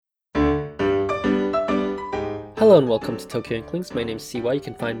Hello and welcome to Tokyo Inklings. My name is CY. You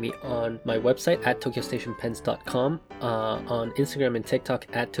can find me on my website at tokyostationpens.com, on Instagram and TikTok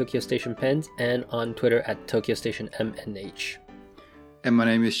at tokyostationpens, and on Twitter at tokyostationmnh. And my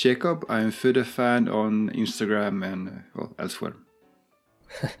name is Jacob. I'm a food fan on Instagram and elsewhere.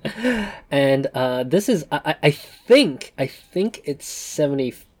 And this is, I think it's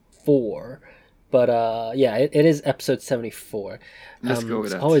 74. But it is episode 74. Let's go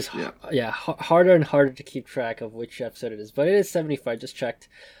with that. It's always harder and harder to keep track of which episode it is, but it is 74. I just checked,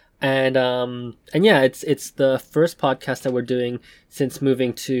 and it's the first podcast that we're doing since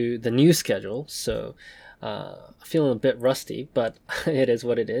moving to the new schedule. So feeling a bit rusty, but it is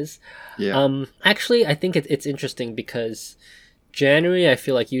what it is. Yeah. Actually, I think it's interesting because January, I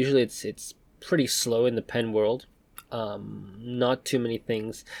feel like usually it's pretty slow in the pen world. Not too many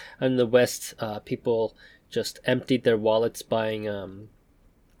things. In the West, people just emptied their wallets buying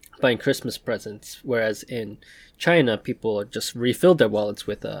Christmas presents, whereas in China, people just refilled their wallets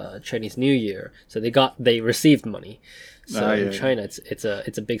with Chinese New Year. So they received money. So in China, it's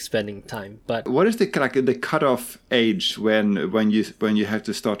a big spending time. But what is the cutoff age when you have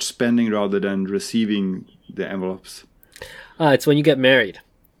to start spending rather than receiving the envelopes? It's when you get married.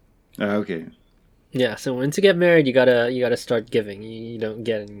 Okay. Yeah, so once you get married, you gotta start giving. You don't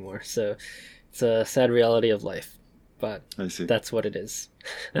get anymore. So it's a sad reality of life, but I see. That's what it is.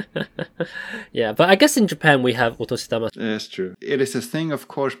 Yeah, but I guess in Japan we have otoshitama. That's true. It is a thing, of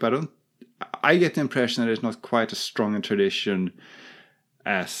course, but I get the impression that it's not quite as strong a tradition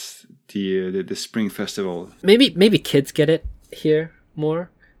as the Spring Festival. Maybe kids get it here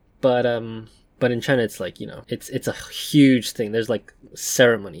more, but in China it's like, it's a huge thing. There's like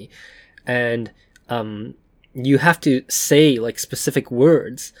ceremony, and you have to say like specific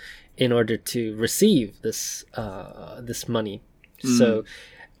words in order to receive this money. So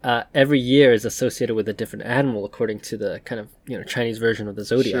every year is associated with a different animal according to the kind of Chinese version of the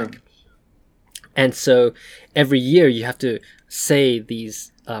zodiac. Sure. And so every year you have to say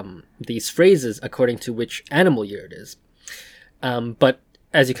these phrases according to which animal year it is. But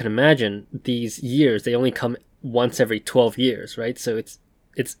as you can imagine, these years, they only come once every 12 years, right? So it's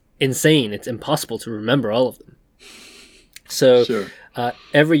insane. It's impossible to remember all of them. So sure.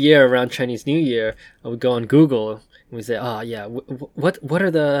 Every year around Chinese New Year, we go on Google and we say, what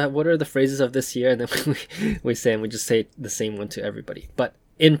are the phrases of this year? And then we just say the same one to everybody. But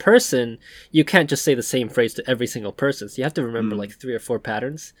in person, you can't just say the same phrase to every single person. So you have to remember like 3 or 4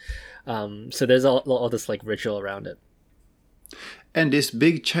 patterns. So there's all this like ritual around it. And this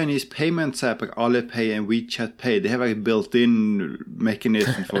big Chinese payments app like Alipay and WeChat Pay, they have like a built-in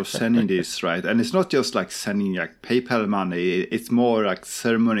mechanism for sending this, right? And it's not just like sending like PayPal money, it's more like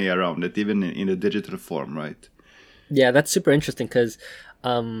ceremony around it, even in a digital form, right? Yeah, that's super interesting because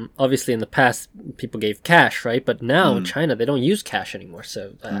obviously in the past people gave cash, right? But now in China they don't use cash anymore,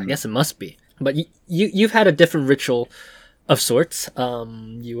 so I guess it must be. But you've had a different ritual of sorts.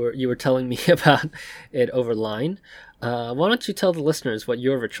 You were telling me about it over line. Why don't you tell the listeners what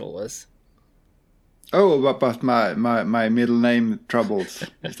your ritual was? Oh, about my middle name troubles.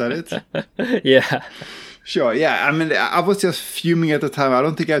 Is that it? Yeah. Sure, yeah. I mean, I was just fuming at the time. I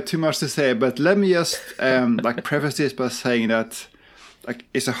don't think I have too much to say, but let me just preface this by saying that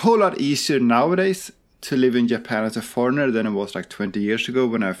it's a whole lot easier nowadays to live in Japan as a foreigner than it was 20 years ago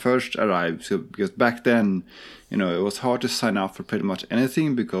when I first arrived. So because back then, it was hard to sign up for pretty much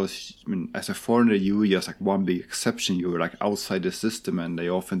anything because as a foreigner you were just one big exception. You were outside the system and they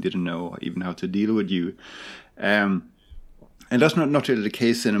often didn't know even how to deal with you. And that's not really the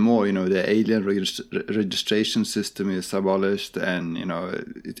case anymore. The alien registration system is abolished, and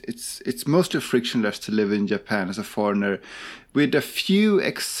it's mostly frictionless to live in Japan as a foreigner, with a few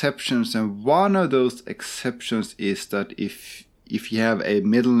exceptions. And one of those exceptions is that if you have a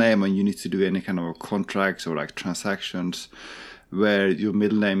middle name and you need to do any kind of contracts or transactions where your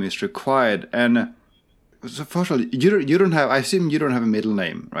middle name is required. And so first of all, you don't have. I assume you don't have a middle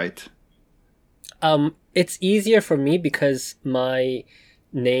name, right? It's easier for me because my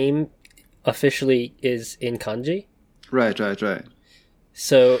name officially is in kanji. Right.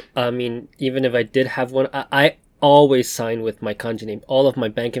 So, even if I did have one, I always sign with my kanji name. All of my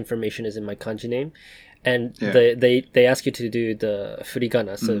bank information is in my kanji name. And they ask you to do the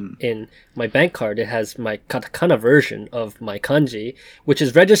furigana. So in my bank card, it has my katakana version of my kanji, which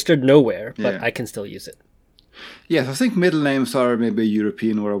is registered nowhere, but I can still use it. Yes, I think middle names are maybe a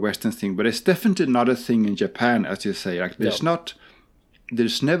European or a Western thing, but it's definitely not a thing in Japan, as you say.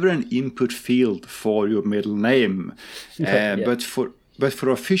 There's never an input field for your middle name. But But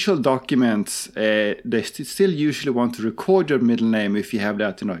for official documents, they still usually want to record your middle name if you have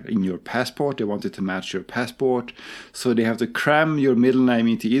that, in your passport. They want it to match your passport, so they have to cram your middle name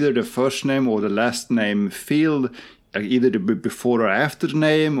into either the first name or the last name field, either the before or after the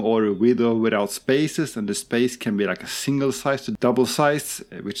name, or with or without spaces. And the space can be like a single size to double size,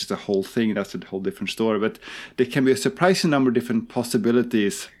 which is the whole thing. That's a whole different story. But there can be a surprising number of different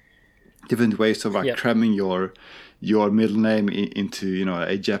possibilities, different ways of cramming your middle name into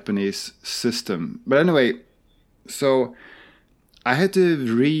a Japanese system. But anyway, so I had to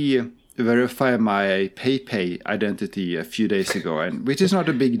re-verify my PayPay identity a few days ago, and which is not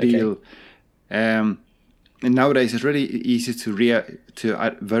a big deal. And nowadays it's really easy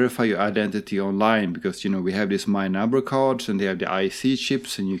to verify your identity online, because we have these My Number cards and they have the IC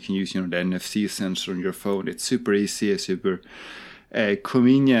chips, and you can use the NFC sensor on your phone. It's super easy, super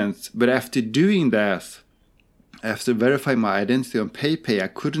convenient. But after doing that, after verifying my identity on PayPay, I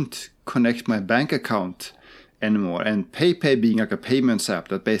couldn't connect my bank account anymore. And PayPay being like a payments app,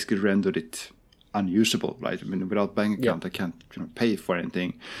 that basically rendered it unusable, right? I mean, without bank account, I can't pay for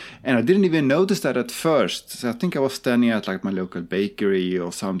anything. And I didn't even notice that at first. So I think I was standing at like my local bakery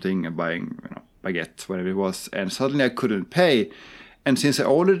or something and buying baguette, whatever it was, and suddenly I couldn't pay. And since I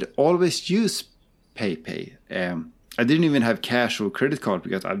always use PayPay, I didn't even have cash or credit card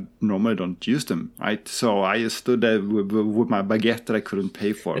because I normally don't use them, right? So I just stood there with my baguette that I couldn't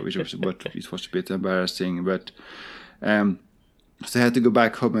pay for, which was a bit embarrassing. But so I had to go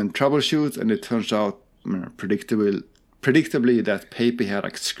back home and troubleshoot, and it turns out, predictably, that PayPay had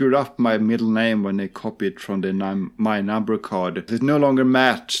like screwed up my middle name when they copied from the My Number card. It no longer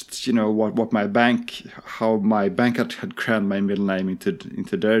matched, what how my bank had crammed my middle name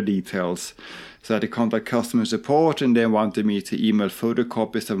into their details. So I had to contact customer support, and they wanted me to email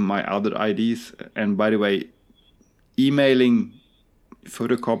photocopies of my other IDs. And by the way, emailing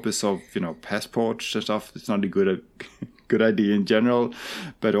photocopies of passports and stuff, it's not a good idea in general,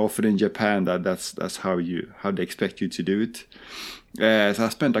 but often in Japan that's how they expect you to do it. So I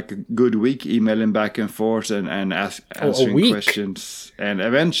spent like a good week emailing back and forth and answering questions, and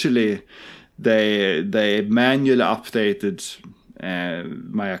eventually they manually updated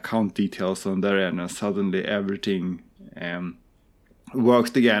my account details on their end, and suddenly everything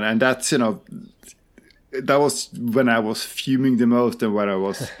worked again. And that's that was when I was fuming the most, and when I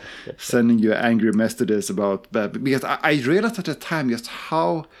was sending you angry messages about that, because I realized at the time just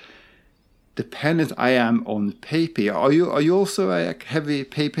how dependent I am on PayPay. Are you also a heavy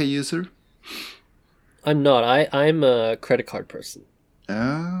PayPay user? I'm not. I'm a credit card person.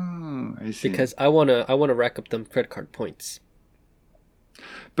 Oh, I see. Because I wanna rack up them credit card points.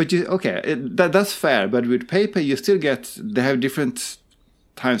 But that's fair. But with PayPay, you still they have different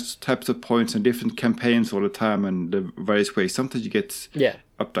types of points and different campaigns all the time, and the various ways. Sometimes you get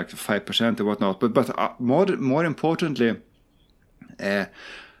up to like 5% or whatnot. But more importantly, a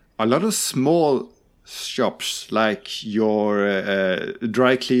lot of small shops like your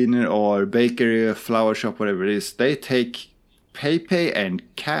dry cleaner or bakery or flower shop, whatever it is, they take PayPay and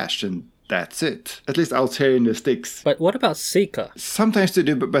cash, and that's it. At least out here in the sticks. But what about Suica? Sometimes they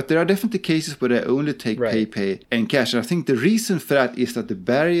do, but there are definitely cases where they only take PayPay and cash. And I think the reason for that is that the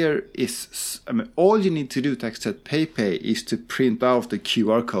barrier is, all you need to do to accept PayPay is to print out the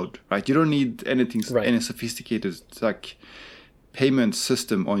QR code, right? You don't need anything, any sophisticated like payment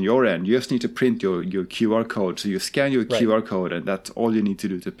system on your end. You just need to print your QR code. So you scan your QR code, and that's all you need to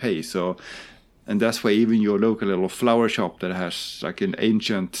do to pay. So. And that's why even your local little flower shop that has like an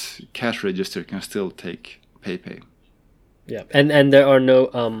ancient cash register can still take PayPay. Yeah, and there are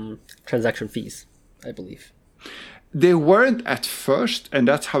no transaction fees, I believe. They weren't at first, and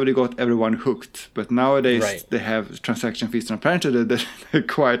that's how they got everyone hooked. But nowadays they have transaction fees, and apparently they're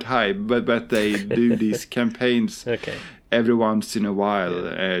quite high. But they do these campaigns every once in a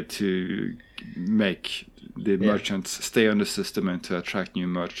while to make the merchants stay on the system and to attract new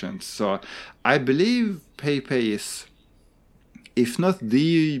merchants. So I believe PayPay is, if not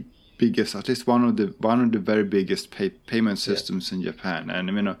the biggest, at least one of the very biggest payment systems in Japan. And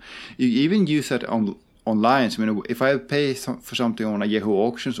you even use that online. So, if I pay for something on a Yahoo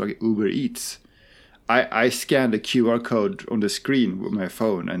Auctions or Uber Eats, I scan the QR code on the screen with my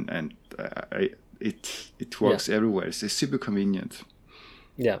phone, and it works everywhere. It's super convenient.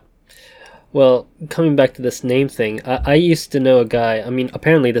 Yeah. Well, coming back to this name thing, I used to know a guy.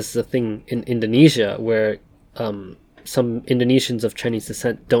 Apparently this is a thing in Indonesia where some Indonesians of Chinese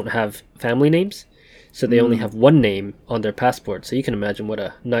descent don't have family names, so they only have one name on their passport. So you can imagine what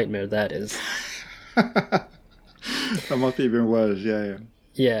a nightmare that is. That must be even worse. Yeah.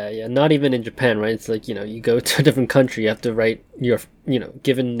 Yeah. Not even in Japan, right? It's like, you go to a different country, you have to write your,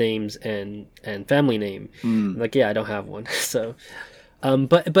 given names and family name. Like, yeah, I don't have one. So,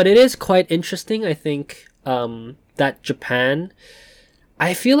 but it is quite interesting, I think, that Japan.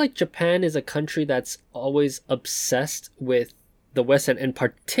 I feel like Japan is a country that's always obsessed with the West and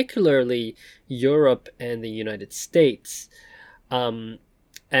particularly Europe and the United States.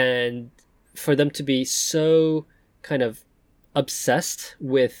 And for them to be so kind of obsessed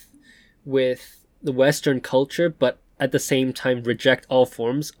with the Western culture, but at the same time reject all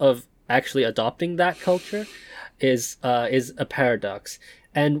forms of actually adopting that culture is a paradox.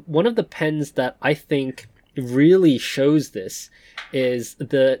 And one of the pens that I think really shows this is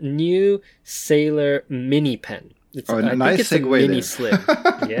the new Sailor Mini pen. I nice think it's segue a mini there. slim.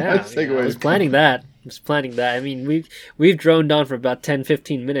 Yeah, Nice segue. I was planning that. I mean, we've droned on for about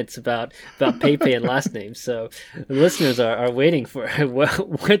 10-15 minutes about Pepe and last name. So the listeners are waiting for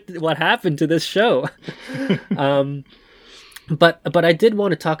what happened to this show. But I did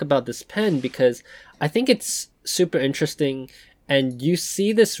want to talk about this pen because I think it's super interesting, and you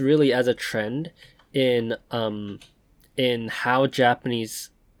see this really as a trend in how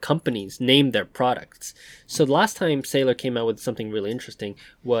Japanese companies name their products. So the last time Sailor came out with something really interesting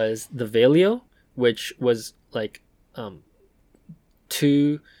was the Velio, which was like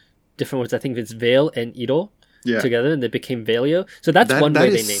two different words. I think it's Veil and Iro together, and they became Velio. So that's one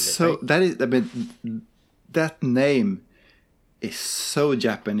way they named it. Right? That is, I mean, that name is so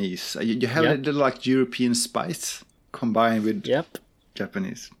Japanese. You have a little like European spice combined with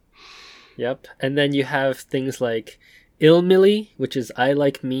Japanese. Yep. And then you have things like Ilmili, which is I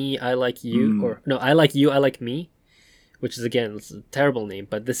like me, I like you, or no, I like you, I like me, which is, again, it's a terrible name,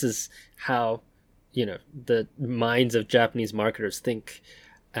 but this is how, the minds of Japanese marketers think.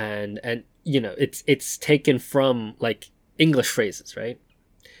 And it's taken from like English phrases, right?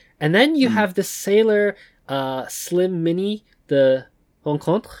 And then you have the Sailor Slim Mini, the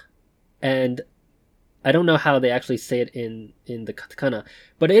Rencontre, and I don't know how they actually say it in the katakana,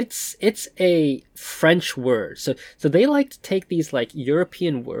 but it's a French word. So they like to take these like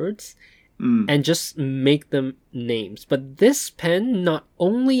European words and just make them names. But this pen, not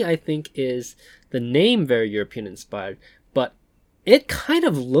only I think is the name very European inspired, but it kind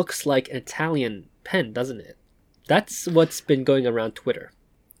of looks like an Italian pen, doesn't it? That's what's been going around Twitter.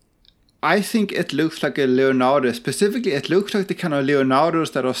 I think it looks like a Leonardo. Specifically, it looks like the kind of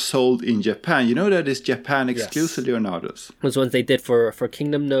Leonardos that are sold in Japan. You know that is Japan exclusive Leonardos. Those ones they did for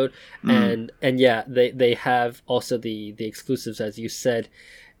Kingdom Note, and yeah, they have also the exclusives, as you said,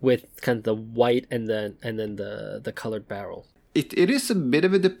 with kind of the white and then the colored barrel. It is a bit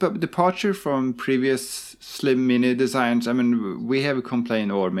of a departure from previous Slim Mini designs. I mean, we have a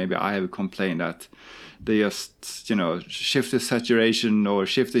complaint, or maybe I have a complaint, that they just, shift the saturation or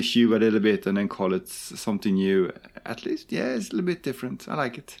shift the hue a little bit and then call it something new. At least, yeah, it's a little bit different. I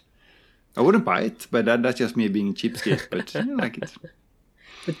like it. I wouldn't buy it, but that's just me being cheapskate, but I like it.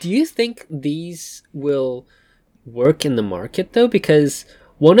 But do you think these will work in the market, though? Because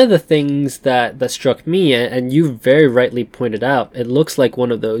one of the things that struck me, and you very rightly pointed out, it looks like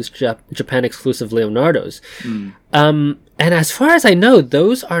one of those Japan exclusive Leonardos. And as far as I know,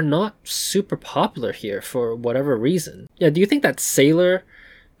 those are not super popular here for whatever reason. Yeah, do you think that Sailor,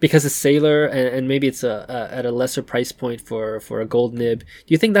 because it's Sailor and maybe it's at a lesser price point for a gold nib, do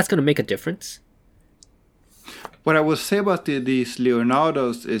you think that's going to make a difference? What I will say about these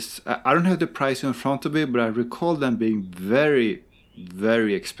Leonardos is, I don't have the price in front of me, but I recall them being very,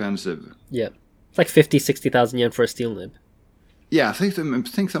 very expensive. Yeah, it's like 50,000-60,000 yen for a steel nib. Yeah, I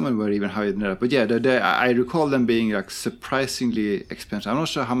think some were even higher than that. But yeah, I recall them being like surprisingly expensive. I'm not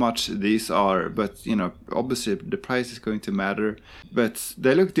sure how much these are, but obviously the price is going to matter. But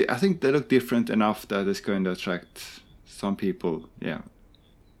I think they look different enough that it's going to attract some people. Yeah.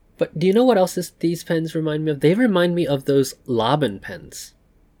 But do you know what else these pens remind me of? They remind me of those Laban pens.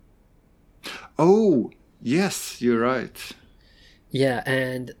 Oh, yes, you're right. Yeah,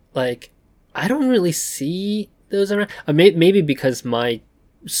 and like I don't really see those around. Maybe because my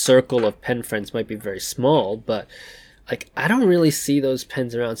circle of pen friends might be very small, but like I don't really see those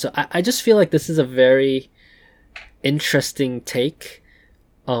pens around. So I just feel like this is a very interesting take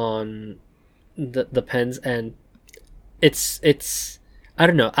on the pens, and it's I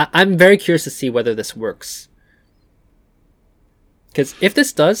don't know. I'm very curious to see whether this works. Because if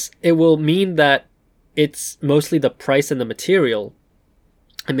this does, it will mean that it's mostly the price and the material,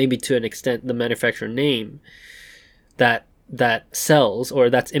 and maybe to an extent the manufacturer name, that sells, or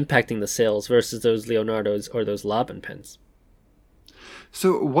that's impacting the sales, versus those Leonardos or those Laban pens.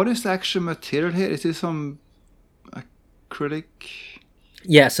 So what is the actual material here? Is it some acrylic?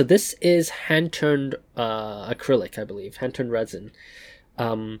 Yeah, so this is hand turned acrylic, I believe, hand turned resin.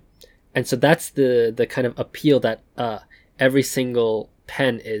 And so that's the kind of appeal that every single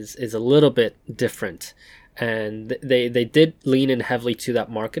pen is a little bit different, and they did lean in heavily to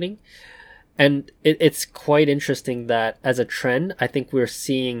that marketing. And it's quite interesting that as a trend, I think we're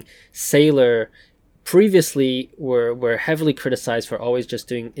seeing Sailor previously were heavily criticized for always just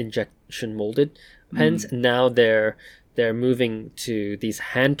doing injection molded pens. Now they're moving to these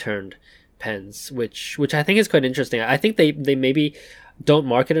hand turned pens, which I think is quite interesting. I think they maybe don't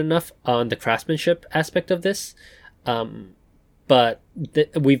market enough on the craftsmanship aspect of this, but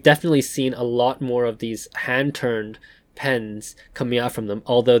we've definitely seen a lot more of these hand turned pens coming out from them.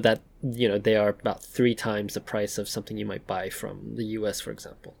 Although that they are about 3 times the price of something you might buy from the US, for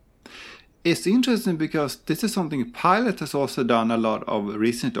example. It's interesting because this is something Pilot has also done a lot of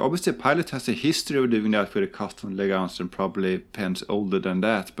recently. Obviously, Pilot has a history of doing that with a custom elegance and probably pens older than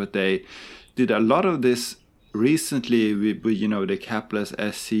that. But they did a lot of this recently with the capless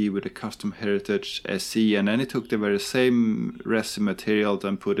SC with the custom heritage SC, and then it took the very same resin material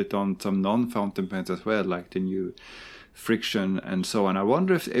and put it on some non-fountain pens as well, like the new Friction and so on. I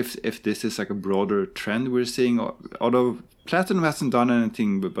wonder if this is like a broader trend we're seeing, although Platinum hasn't done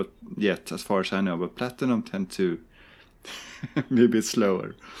anything but yet, as far as I know, but Platinum tend to be a bit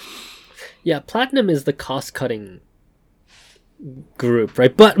slower. Yeah, Platinum is the cost-cutting group,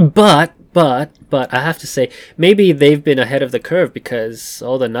 right? But I have to say, maybe they've been ahead of the curve because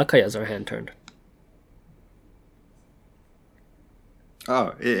all the Nakayas are hand-turned.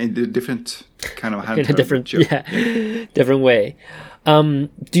 Oh, in a different kind of hand in a different different way. Do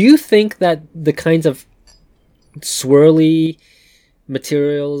you think that the kinds of swirly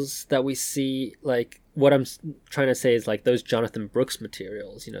materials that we see, like what I'm trying to say is like those Jonathan Brooks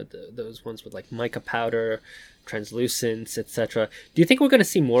materials, those ones with like mica powder, translucence, etc. Do you think we're going to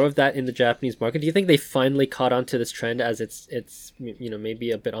see more of that in the Japanese market? Do you think they finally caught on to this trend as it's maybe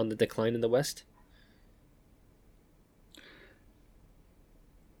a bit on the decline in the West?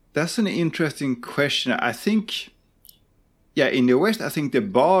 That's an interesting question. I think, in the West, I think the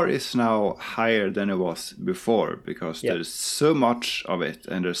bar is now higher than it was before because there's so much of it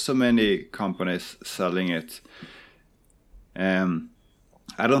and there's so many companies selling it.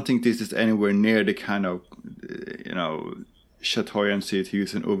 I don't think this is anywhere near the kind of, chatoyancy, to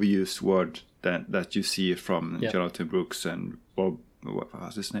use an overused word, that you see from Jonathan Brooks and Bob, what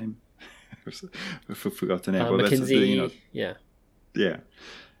was his name? I forgot the name. McKinsey, Yeah.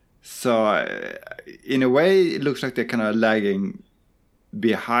 So, in a way, it looks like they're kind of lagging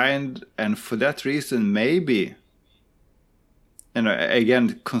behind, and for that reason, maybe,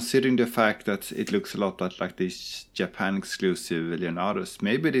 again, considering the fact that it looks a lot like these Japan-exclusive Leonardos,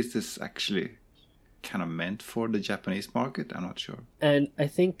 maybe this is actually kind of meant for the Japanese market. I'm not sure. And I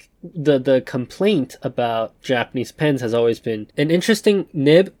think the complaint about Japanese pens has always been an interesting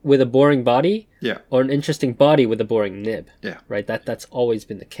nib with a boring body, or an interesting body with a boring nib. Right. That's always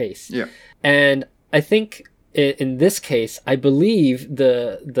been the case. And I think in this case, I believe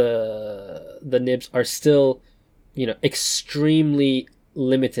the nibs are still, extremely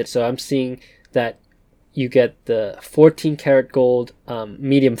limited. So I'm seeing that you get the 14 karat gold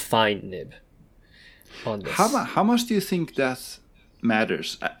medium fine nib on this. How much do you think that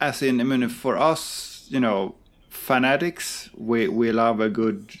matters? As in, I mean, for us, fanatics, we love a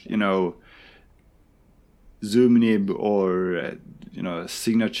good, zoom nib or,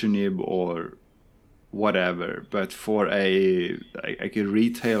 signature nib or whatever. But for a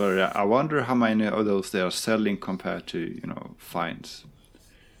retailer, I wonder how many of those they are selling compared to, fines.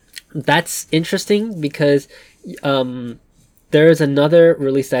 That's interesting because there is another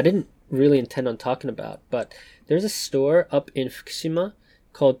release that I didn't really intend on talking about, but there's a store up in Fukushima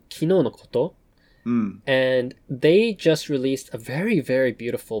called Kino no Koto, and they just released a very, very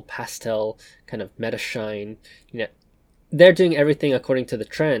beautiful pastel kind of meta shine. They're doing everything according to the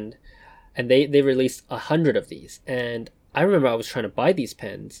trend, and they released 100 of these. And I remember I was trying to buy these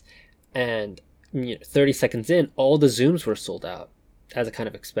pens, and 30 seconds in, all the zooms were sold out, as I kind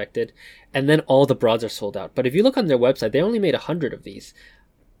of expected, and then all the broads are sold out. But if you look on their website, they only made 100 of these.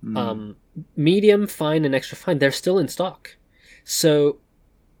 Medium, fine, and extra fine, they're still in stock. So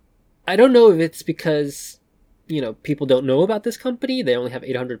I don't know if it's because people don't know about this company, they only have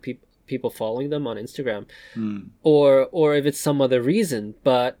 800 people following them on Instagram, or if it's some other reason.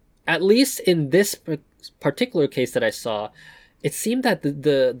 But at least in this particular case that I saw, it seemed that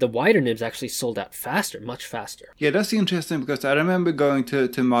the wider nibs actually sold out faster, much faster. Yeah, that's interesting because I remember going to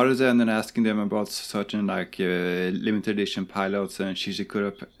Maruzen and asking them about certain like limited edition pilots and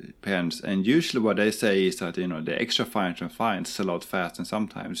Shishikura pens, and usually what they say is that the extra fines sell out fast, and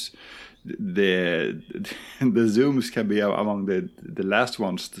sometimes the the zooms can be among the last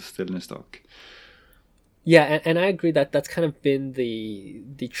ones still in stock. Yeah, and I agree that that's kind of been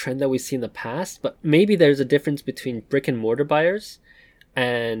the trend that we see in the past, but maybe there's a difference between brick and mortar buyers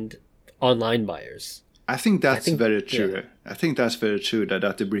and online buyers. I think that's very true. Yeah. I think that's very true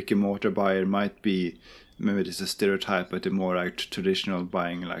that the brick and mortar buyer might be, maybe it's a stereotype, but the more like traditional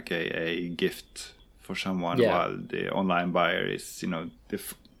buying like a gift for someone, while the online buyer is,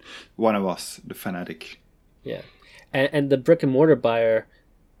 one of us, the fanatic. Yeah. And the brick and mortar buyer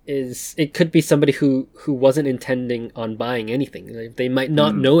it could be somebody who wasn't intending on buying anything. They might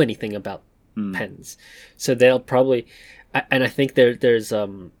not know anything about pens, so they'll probably, and I think there's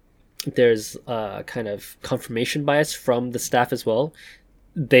kind of confirmation bias from the staff as well.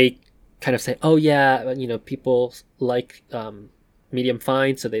 They kind of say, oh yeah, people like medium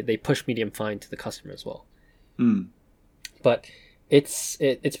fine, so they push medium fine to the customer as well. But it's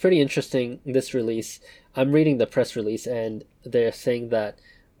pretty interesting, this release. I'm reading the press release, and they're saying that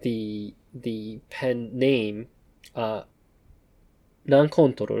the pen name,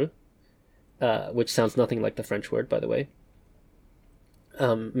 Nankontoru, which sounds nothing like the French word, by the way,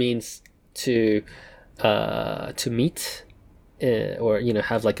 means to meet, or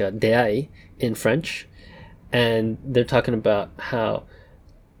have like a deai in French, and they're talking about how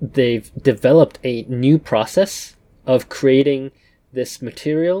they've developed a new process of creating this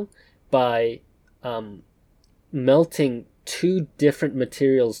material by melting two different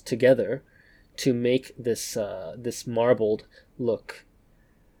materials together to make this marbled look.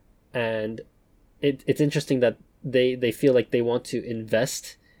 And it's interesting that they feel like they want to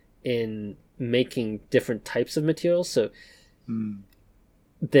invest in making different types of materials. So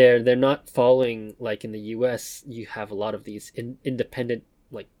they're not following, like in the US, you have a lot of these independent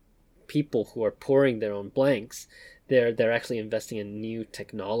like people who are pouring their own blanks. They're actually investing in new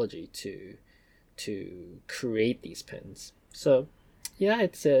technology to create these pens. So yeah,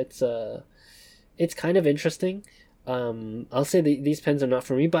 it's kind of interesting. I'll say these pens are not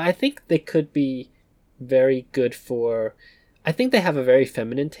for me, but I think they could be very good for, I think they have a very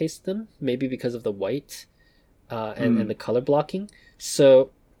feminine taste to them, maybe because of the white and the color blocking.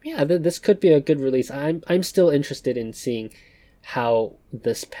 So yeah, this could be a good release. I'm still interested in seeing how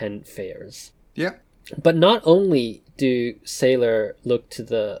this pen fares. Yeah. But not only do Sailor look to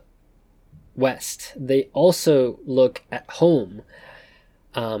the West, they also look at home.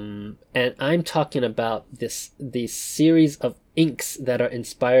 And I'm talking about these series of inks that are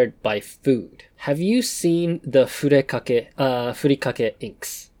inspired by food. Have you seen the furikake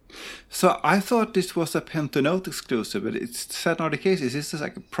inks? So I thought this was a Pen to Note exclusive, but it's not the case. Is this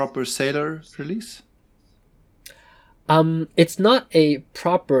like a proper Sailor release? It's not a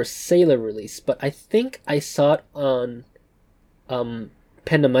proper Sailor release, but I think I saw it on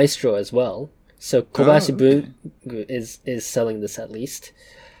Penna Maestro as well. So Kobayashi Bungu is selling this at least.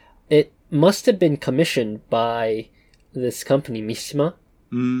 It must have been commissioned by this company Mishima,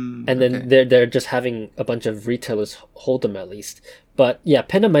 and then they're just having a bunch of retailers hold them at least. But yeah,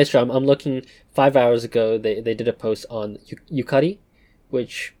 Penna Maestro, I'm looking 5 hours ago. They did a post on Yukari,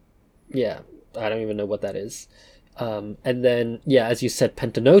 which I don't even know what that is. And then as you said,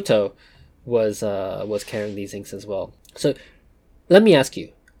 Pentanoto was carrying these inks as well. So let me ask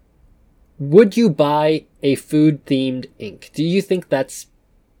you, would you buy a food themed ink? Do you think that's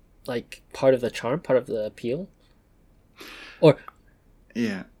like part of the charm, part of the appeal? Or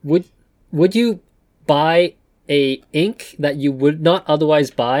would you buy a ink that you would not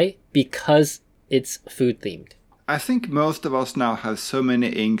otherwise buy because it's food themed? I think most of us now have so many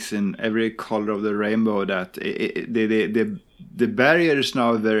inks in every color of the rainbow that the barrier is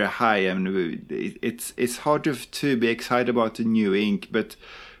now very high. I mean, it's hard to be excited about the new ink, but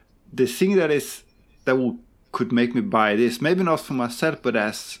the thing that could make me buy this, maybe not for myself,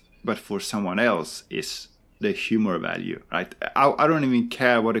 but for someone else, is the humor value, right? I don't even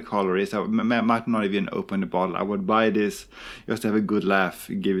care what the color is. I might not even open the bottle. I would buy this just to have a good laugh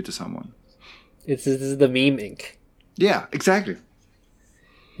and give it to someone. This is the meme ink. Yeah, exactly.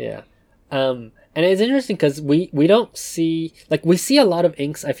 Yeah. And it's interesting because we don't see, like, we see a lot of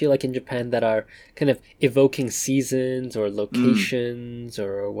inks, I feel like, in Japan that are kind of evoking seasons or locations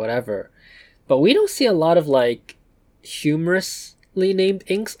or whatever. But we don't see a lot of, like, humorously named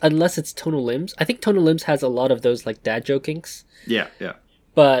inks unless it's Tonal Limbs. I think Tonal Limbs has a lot of those, like, dad joke inks. Yeah.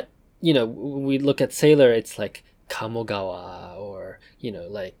 But, we look at Sailor, it's like Kamogawa, or Yukino,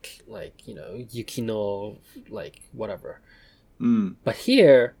 like whatever. But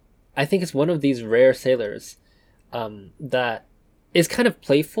here, I think it's one of these rare sailors that is kind of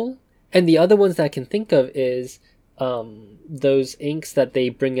playful. And the other ones that I can think of is those inks that they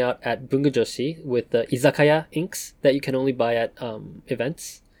bring out at Bungajoshi with the izakaya inks that you can only buy at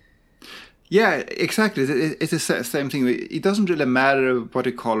events. Yeah, exactly. It's the same thing. It doesn't really matter what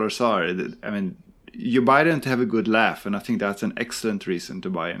the colors are. I mean, you buy them to have a good laugh, and I think that's an excellent reason to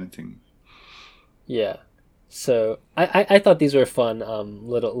buy anything. Yeah. So I thought these were fun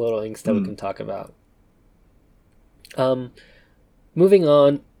little inks that we can talk about. Moving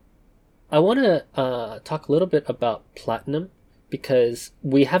on, I want to talk a little bit about Platinum, because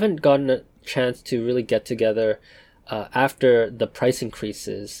we haven't gotten a chance to really get together after the price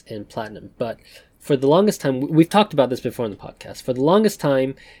increases in Platinum. But for the longest time, we've talked about this before in the podcast. For the longest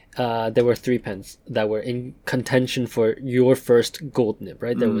time, there were 3 pens that were in contention for your first gold nib,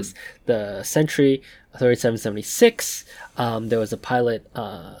 right? There was the Century 3776, there was a Pilot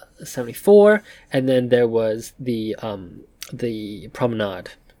 74, and then there was the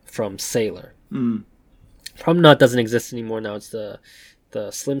Promenade from Sailor. Promenade doesn't exist anymore now. It's the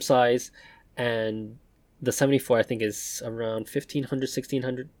slim size, and the 74 I think is around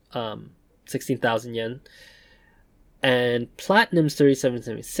 16,000 yen. And Platinum's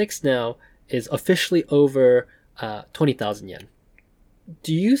 3776 now is officially over 20,000 yen.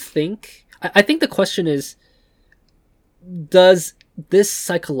 Do you think... I think the question is, does this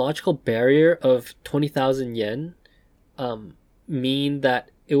psychological barrier of 20,000 yen mean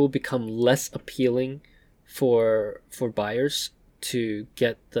that it will become less appealing for buyers to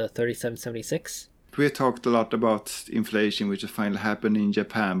get the 3776? We talked a lot about inflation, which has finally happened in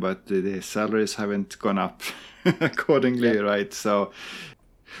Japan, but the salaries haven't gone up accordingly, right? So,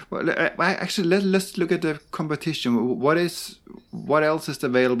 well, actually, let's look at the competition. What else is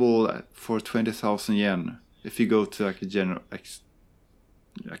available for 20,000 yen if you go to like a general like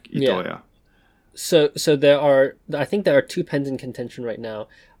Itoya? Yeah. So there are, I think there are 2 pens in contention right now.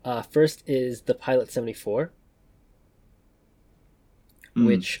 First is the Pilot 74,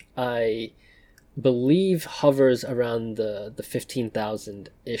 which I believe hovers around the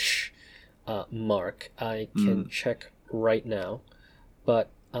 15,000-ish mark. I can check right now, but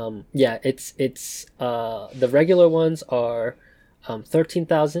yeah, it's the regular ones are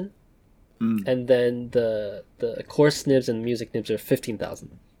 13,000, and then the course nibs and music nibs are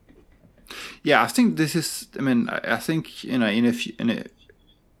 15,000. Yeah, I think this is. I mean, I think in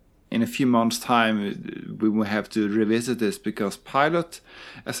a few months' time we will have to revisit this, because Pilot,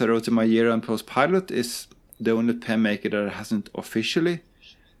 as I wrote in my year-end post, Pilot is the only pen maker that hasn't officially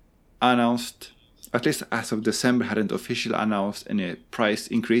announced, at least as of December, hadn't officially announced any price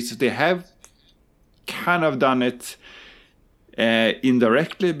increases. They have kind of done it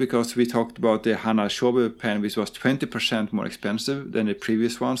indirectly, because we talked about the Hana Shobu pen, which was 20% more expensive than the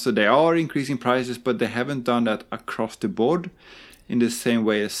previous one. So they are increasing prices, but they haven't done that across the board in the same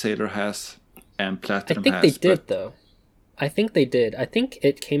way as Sailor has and Platinum has. I think they did, though. I think they did. I think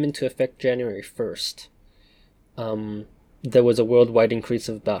it came into effect January 1st. There was a worldwide increase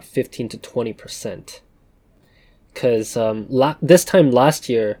of about 15 to 20%. Because this time last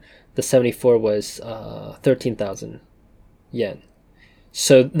year, the 74 was 13,000 yen.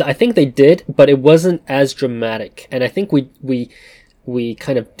 So I think they did, but it wasn't as dramatic. And I think we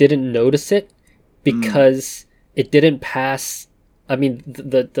kind of didn't notice it because it didn't pass. I mean,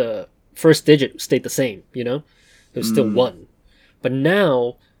 the first digit stayed the same, you know? It was still 1. But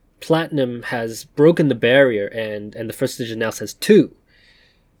now, Platinum has broken the barrier, and the first digit now says 2.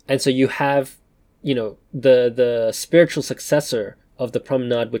 And so you have, you know, the spiritual successor of the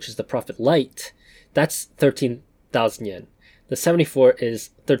Promenade, which is the Prophet Light, that's 13,000 yen. The 74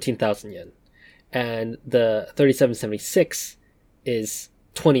 is 13,000 yen. And the 3776 is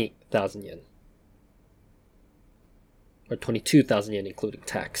 20,000 yen. Or 22,000 yen including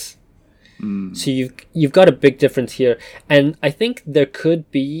tax. So you've got a big difference here. And I think there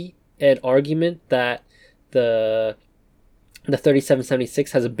could be an argument that the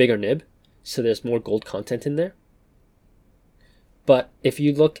 3776 has a bigger nib, so there's more gold content in there. But if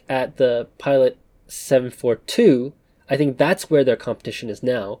you look at the Pilot 742, I think that's where their competition is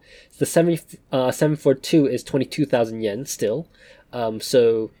now. The 742 is 22,000 yen still.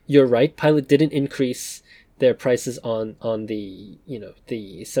 So you're right, Pilot didn't increase their prices on the, you know,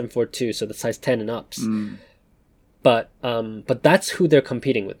 the 742, so the size 10 and ups. But that's who they're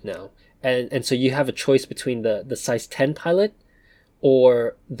competing with now. And so you have a choice between the size 10 Pilot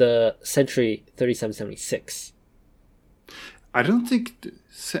or the Century 3776. I don't think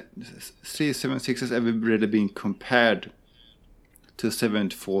 376 has ever really been compared to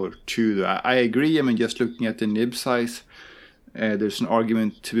 742. I agree. I mean, just looking at the nib size, there's an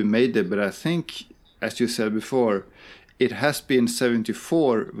argument to be made there. But I think, as you said before, it has been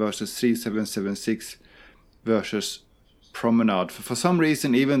 74 versus 3776 versus Promenade. For some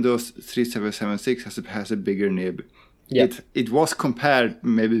reason, even though 3776 has a bigger nib, it was compared,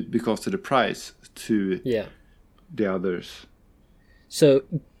 maybe because of the price, to the others. So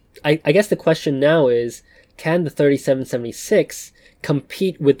I guess the question now is, can the 3776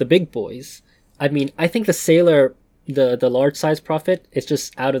 compete with the big boys? I mean, I think the Sailor, the large size Prophet, is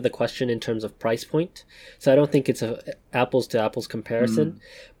just out of the question in terms of price point. So I don't think it's a apples to apples comparison.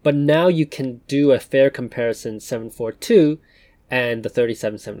 But now you can do a fair comparison, 742 and the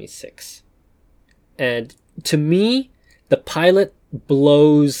 3776. And to me, the Pilot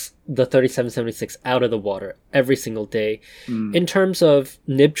blows the 3776 out of the water every single day. In terms of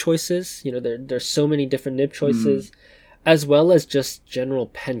nib choices, you know, there's so many different nib choices, as well as just general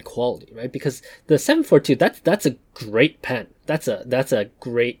pen quality, right? Because the 742, that's a great pen. That's a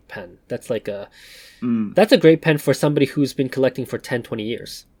great pen. That's like that's a great pen for somebody who's been collecting for 10, 20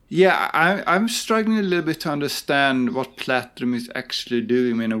 years. Yeah, I'm struggling a little bit to understand what Platinum is actually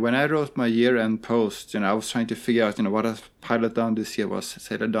doing. I mean, when I wrote my year-end post, I was trying to figure out, what has Pilot done this year, what has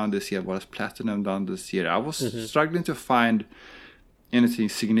Sailor done this year, what has Platinum done this year. I was struggling to find anything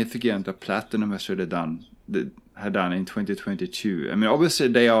significant that Platinum has really had done in 2022. I mean, obviously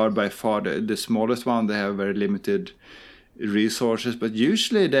they are by far the smallest one. They have very limited resources, but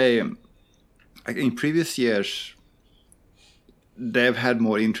usually in previous years, they've had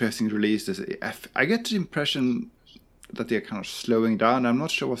more interesting releases. I get the impression that they're kind of slowing down. I'm not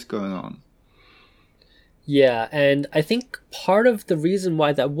sure what's going on. Yeah, and I think part of the reason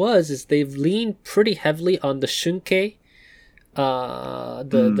why that is they've leaned pretty heavily on the Shunkei,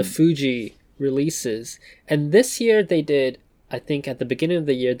 the Fuji releases. And this year they did, I think at the beginning of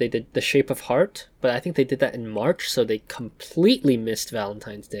the year, they did The Shape of Heart, but I think they did that in March, so they completely missed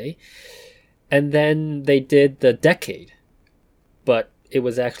Valentine's Day. And then they did The Decade, but it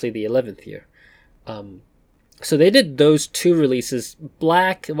was actually the 11th year. So they did those two releases.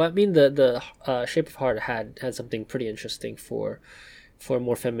 Black, well, I mean, the Shape of Heart had something pretty interesting for a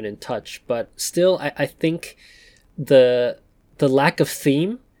more feminine touch, but still, I think the lack of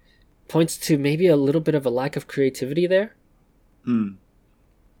theme points to maybe a little bit of a lack of creativity there.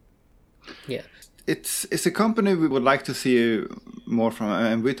 Yeah. It's a company we would like to see more from,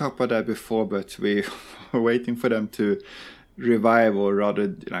 and we talked about that before, but we were waiting for them to revive, or rather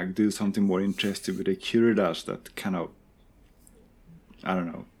do something more interesting with the Curidas that kind of, I don't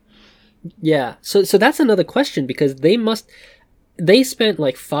know. Yeah, so that's another question, because they spent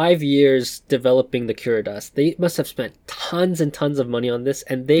like 5 years developing the Curidas. They must have spent tons and tons of money on this,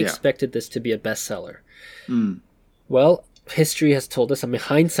 and they expected this to be a bestseller. Well, history has told us, I mean,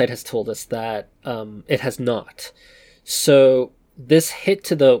 hindsight has told us that it has not. So this hit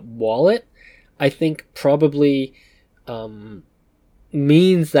to the wallet, I think, probably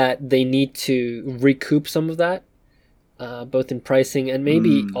means that they need to recoup some of that, both in pricing, and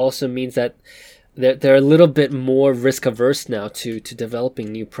maybe also means that they're a little bit more risk averse now to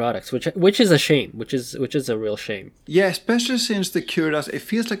developing new products, which is a shame, which is a real shame. Yeah, especially since the Curidas, it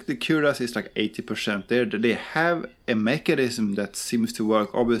feels like the Curidas is like 80% there. They have a mechanism that seems to work.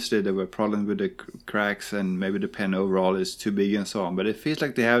 Obviously, there were problems with the cracks, and maybe the pen overall is too big and so on. But it feels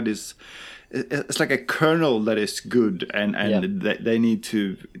like they have this. It's like a kernel that is good, and they need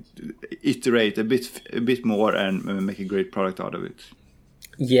to iterate a bit more and make a great product out of it.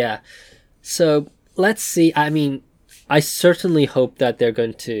 Yeah. So let's see. I mean, I certainly hope that they're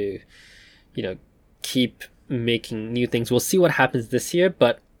going to, keep making new things. We'll see what happens this year,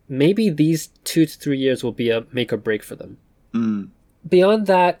 but maybe these 2 to 3 years will be a make or break for them. Beyond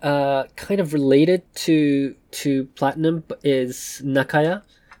that, kind of related to Platinum is Nakaya.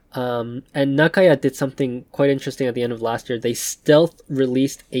 And Nakaya did something quite interesting at the end of last year. They stealth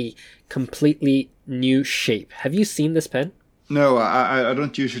released a completely new shape. Have you seen this pen? No, I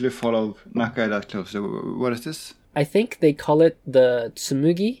don't usually follow Nakaya that closely. What is this? I think they call it the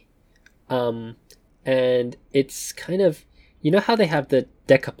Tsumugi. And it's kind of, how they have the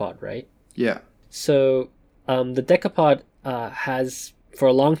Decapod, right? Yeah. So the Decapod has for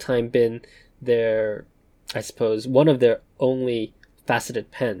a long time been their, I suppose, one of their only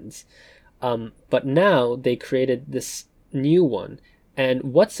faceted pens. But now they created this new one. And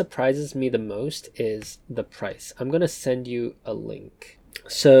what surprises me the most is the price. I'm going to send you a link.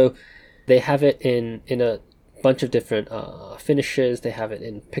 So they have it in a bunch of different finishes. They have it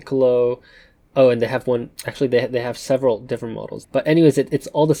in Piccolo. Oh, and they have one. Actually, they have several different models. But anyways, it's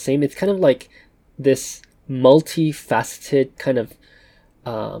all the same. It's kind of like this multifaceted kind of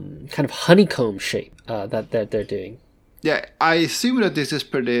honeycomb shape that they're doing. Yeah, I assume that this is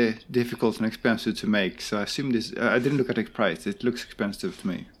pretty difficult and expensive to make. So I assume this. I didn't look at the price. It looks expensive to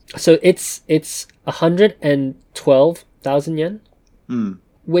me. So it's 112,000 yen,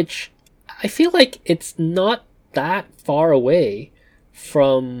 which I feel like it's not that far away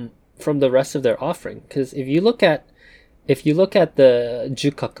from the rest of their offering. Because if you look at the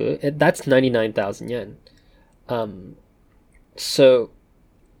Jukaku, that's 99,000 yen. So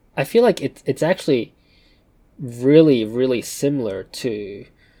I feel like it's actually really, really similar to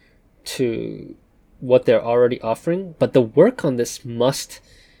what they're already offering, but the work on this must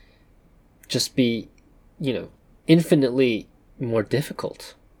just be, infinitely more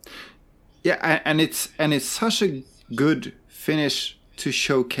difficult. Yeah, and it's such a good finish to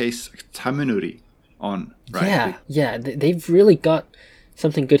showcase Tamunuri on, right? Yeah, they've really got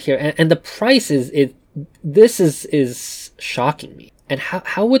something good here, and the price is shocking me. And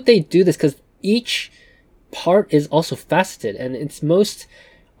how would they do this? Because each part is also faceted, and it's most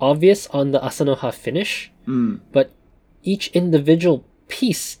obvious on the Asanoha finish, but each individual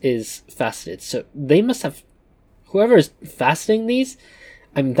piece is faceted. So they must have, whoever is faceting these,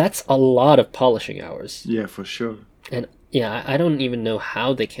 I mean, that's a lot of polishing hours. Yeah, for sure. And yeah, I don't even know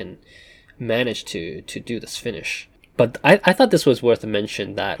how they can manage to do this finish. But I thought this was worth a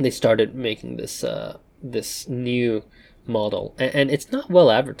mention that they started making this this new model, and it's not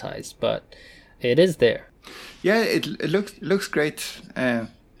well advertised, but it is there. Yeah, it looks great. And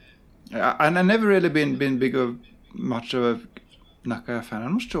I've never really been much of a Nakaya fan.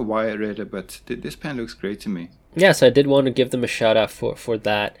 I'm not sure why really, but this pen looks great to me. Yeah, so I did want to give them a shout out for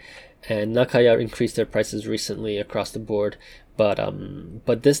that. And Nakaya increased their prices recently across the board,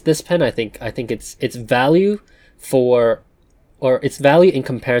 but this pen I think it's value it's value in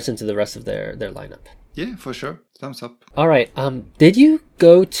comparison to the rest of their lineup. Yeah, for sure. Thumbs up. All right. Did you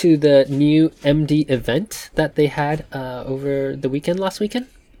go to the new MD event that they had over the weekend last weekend,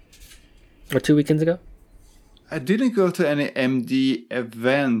 or 2 weekends ago? I didn't go to any MD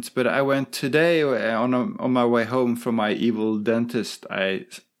event, but I went today on my way home from my evil dentist. I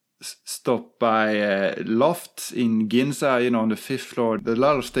stopped by Loft in Ginza, on the 5th floor. There's a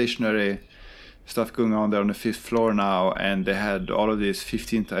lot of stationery stuff going on there on the 5th floor now, and they had all of these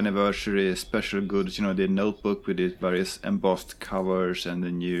 15th anniversary special goods, the notebook with its various embossed covers and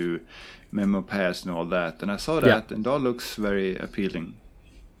the new memo pads and all that. And I saw that, and that looks very appealing.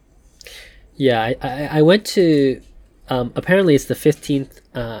 Yeah, I went to, apparently it's the 15th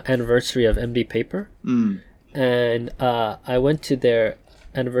anniversary of MD Paper, and I went to their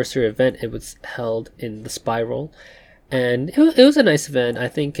anniversary event. It was held in the Spiral, and it was a nice event. I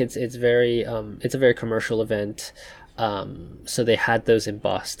think it's very it's a very commercial event. So they had those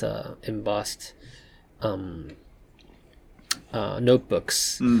embossed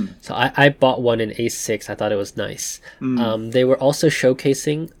notebooks. So I bought one in A6. I thought it was nice. They were also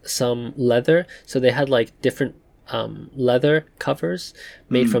showcasing some leather, so they had like different leather covers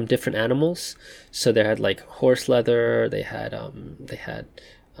made from different animals. So they had like horse leather, they had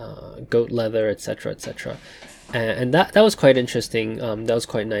goat leather, etc., etc. And that was quite interesting. That was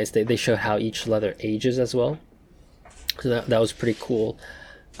quite nice. They showed how each leather ages as well. So that was pretty cool.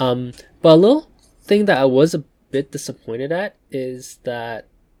 But a little thing that I was a bit disappointed at is that,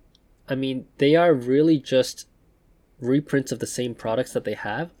 I mean, they are really just reprints of the same products that they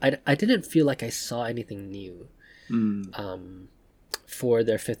have. I didn't feel like I saw anything new for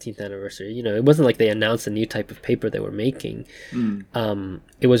their 15th anniversary. It wasn't like they announced a new type of paper they were making.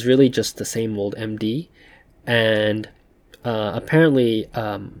 It was really just the same old MD. And apparently,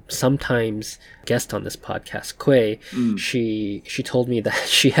 sometimes guest on this podcast, Quay, she told me that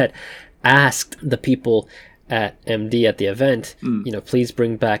she had asked the people at MD at the event, please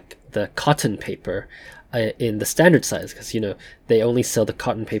bring back the cotton paper in the standard size, because they only sell the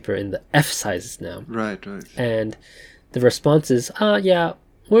cotton paper in the F sizes now. Right. And the response is, yeah,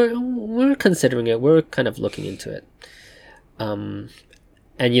 we're considering it. We're kind of looking into it. And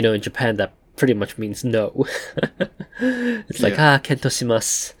in Japan that pretty much means no. It's like kento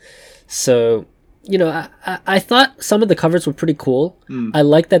shimasu. So I thought some of the covers were pretty cool. I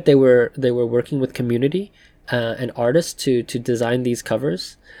like that they were working with community and artists to design these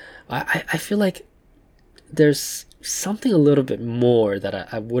covers. I feel like there's something a little bit more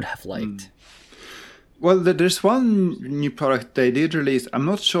that I would have liked. Well, there's one new product they did release. I'm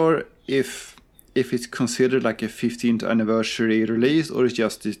not sure if it's considered like a 15th anniversary release or it's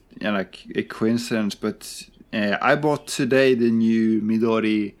just like a coincidence, but I bought today the new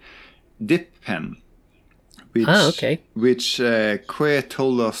Midori dip pen, which okay. which Koei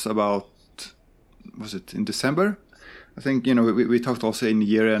told us about. Was it in December? I think we talked also in the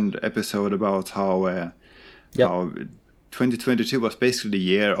year-end episode about how 2022 was basically the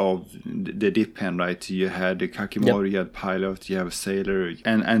year of the dip pen, right? You had the Kakimori, you had Pilot, you have Sailor,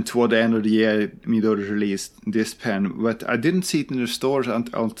 and toward the end of the year, Midori released this pen. But I didn't see it in the stores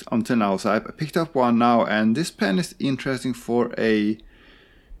until now, so I picked up one now, and this pen is interesting for a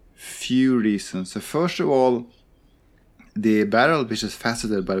few reasons. So first of all, the barrel, which is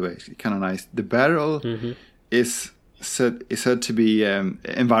faceted, by the way, kind of nice. The barrel is said to be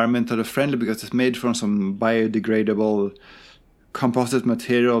environmentally friendly because it's made from some biodegradable composite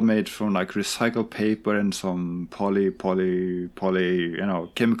material made from like recycled paper and some poly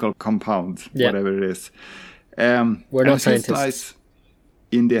chemical compound, whatever it is. We're not scientists. Nice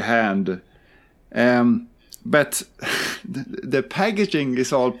in the hand. But the packaging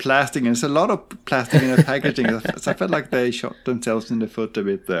is all plastic, and there's a lot of plastic in the packaging. So I felt like they shot themselves in the foot a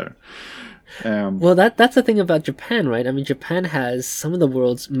bit there. Well, that's the thing about Japan, right? I mean, Japan has some of the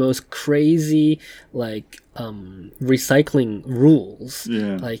world's most crazy, like, recycling rules.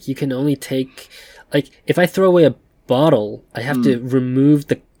 Yeah. Like, you can only take, like, if I throw away a bottle, I have to remove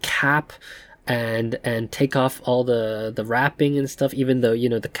the cap and take off all the wrapping and stuff, even though,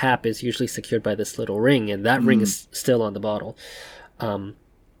 the cap is usually secured by this little ring, and that ring is still on the bottle. And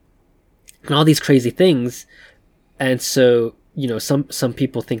all these crazy things. And so, some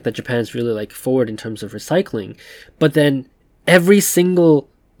people think that Japan is really like forward in terms of recycling, but then every single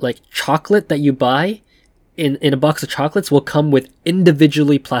like chocolate that you buy in a box of chocolates will come with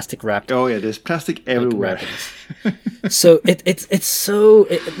individually plastic wrapped. Oh yeah, there's plastic everywhere. So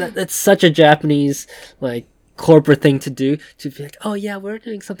it's such a Japanese like corporate thing to do, to be like, oh yeah, we're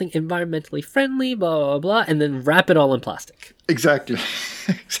doing something environmentally friendly, blah blah blah, and then wrap it all in plastic. Exactly.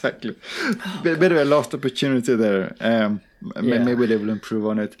 Bit of a lost opportunity there. Maybe they will improve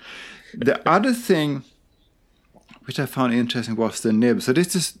on it. The other thing which I found interesting was the nib. So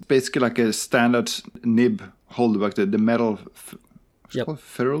this is basically like a standard nib holder, like the metal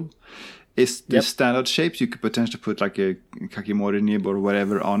ferrule is the standard shapes. You could potentially put like a Kakimori nib or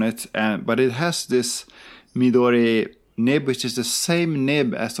whatever on it, but it has this Midori nib, which is the same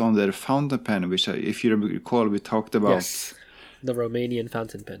nib as on their fountain pen, which if you recall we talked about. Yes, the Romanian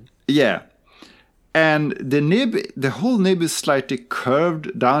fountain pen. Yeah. And the whole nib is slightly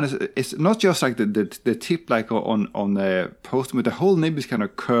curved down. It's not just like the tip like on the post, but the whole nib is kind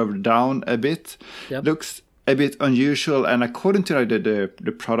of curved down a bit. Yep. Looks a bit unusual, and according to like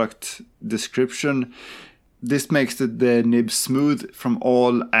the product description, this makes the nib smooth from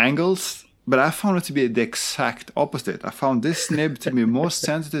all angles. But I found it to be the exact opposite. I found this nib to be more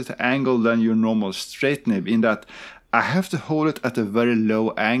sensitive to angle than your normal straight nib, in that I have to hold it at a very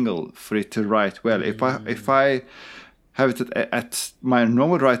low angle for it to write well. If I have it at my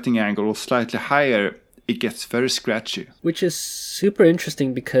normal writing angle or slightly higher, it gets very scratchy. Which is super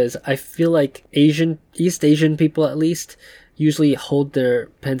interesting because I feel like East Asian people at least usually hold their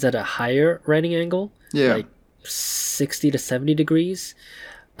pens at a higher writing angle. Yeah. Like 60 to 70 degrees.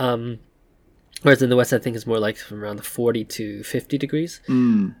 Whereas in the West, I think it's more like from around the 40 to 50 degrees.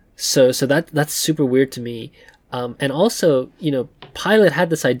 So that's super weird to me. And also, Pilot had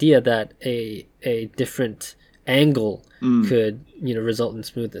this idea that a different angle could, result in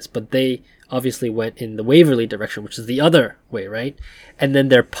smoothness, but they obviously went in the Waverly direction, which is the other way, right? And then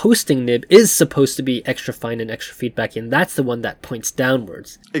their posting nib is supposed to be extra fine and extra feedbacky, and that's the one that points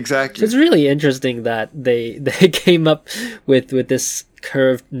downwards. Exactly. So it's really interesting that they came up with this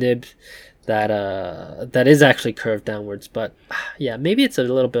curved nib that is actually curved downwards, but yeah, maybe it's a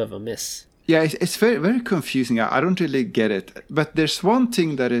little bit of a miss. Yeah, it's very, very confusing. I don't really get it. But there's one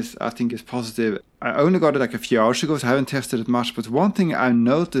thing that I think is positive. I only got it like a few hours ago, so I haven't tested it much. But one thing I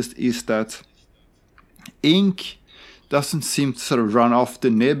noticed is that ink doesn't seem to sort of run off the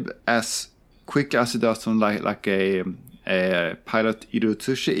nib as quick as it does on like a Pilot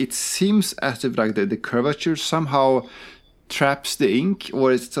Irotsushi. It seems as if like the curvature somehow traps the ink,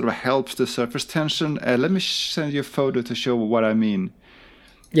 or it sort of helps the surface tension. Let me send you a photo to show what I mean.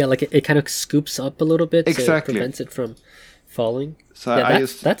 Yeah, like it kind of scoops up a little bit, exactly. So it prevents it from falling. So yeah,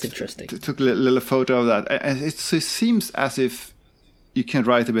 that's interesting. Took a little photo of that, and it seems as if you can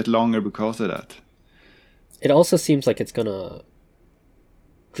write a bit longer because of that. It also seems like it's gonna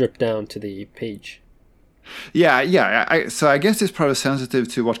drip down to the page. Yeah. So I guess it's probably sensitive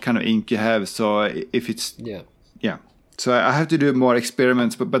to what kind of ink you have. So if it's yeah. So I have to do more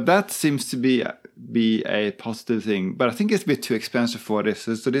experiments, but that seems to be a positive thing. But I think it's a bit too expensive for this.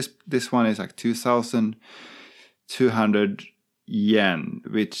 So this one is like 2,200 yen,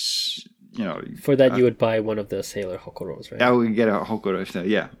 which, you know, For that, you would buy one of the Sailor Hokoros, right? I would get a Hokoro if that,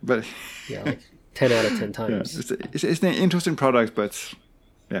 yeah. But Yeah, like 10 out of 10 yeah, times. it's an interesting product, but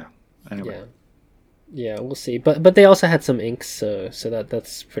yeah. Anyway. Yeah. Yeah, we'll see. But they also had some inks, so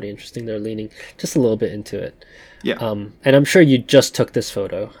that's pretty interesting. They're leaning just a little bit into it. Yeah. And I'm sure you just took this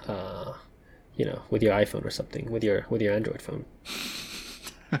photo, you know, with your iPhone or something, with your Android phone.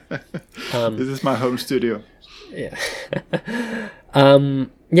 This is my home studio. Yeah.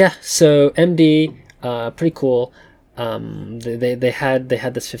 Yeah. So MD, pretty cool. They had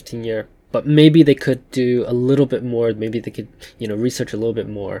this 15-year, but maybe they could do a little bit more. Maybe they could, you know, research a little bit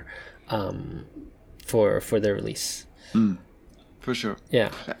more, for their release. For sure.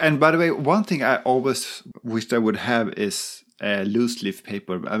 Yeah. And by the way, one thing I always wished I would have is loose leaf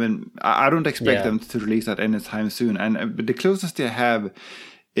paper. I mean, I don't expect them to release that anytime soon. And but the closest they have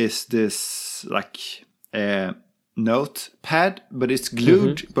is this like notepad, but it's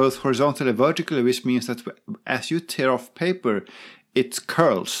glued both horizontally and vertically, which means that as you tear off paper, it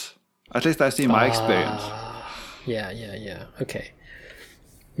curls. At least that's in my experience. Yeah. Okay.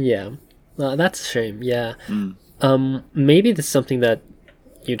 Yeah. That's a shame. Yeah. Maybe this is something that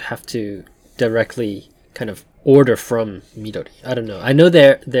you'd have to directly kind of order from Midori. I don't know. I know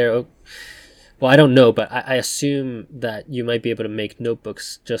they're well, I don't know, but I assume that you might be able to make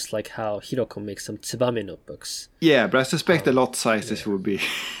notebooks just like how Hiroko makes some Tsubame notebooks. Yeah, but I suspect the lot sizes would be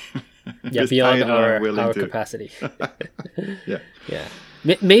beyond our capacity. Yeah.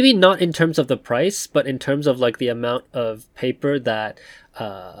 Maybe not in terms of the price, but in terms of like the amount of paper that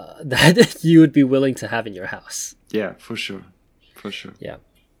that you would be willing to have in your house. Yeah, for sure. Yeah.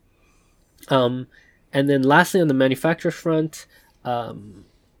 And then lastly, on the manufacturer front,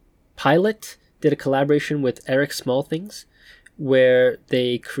 Pilot did a collaboration with Eric Smallthings, where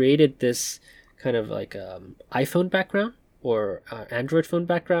they created this kind of like iPhone background or Android phone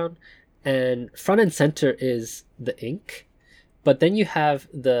background, and front and center is the ink. But then you have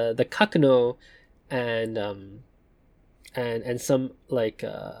the Kakuno and some like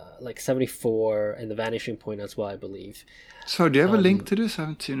 74 and the Vanishing Point as well, I believe. So do you have a link to this? I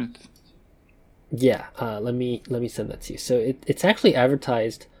haven't seen it. Yeah, let me send that to you. So it's actually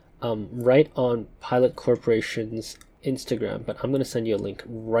advertised right on Pilot Corporation's Instagram, but I'm going to send you a link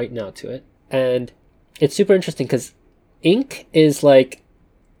right now to it. And it's super interesting because ink is like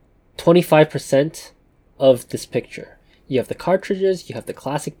 25% of this picture. You have the cartridges, you have the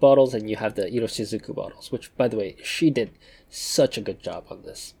classic bottles, and you have the Iroshizuku bottles, which, by the way, she did such a good job on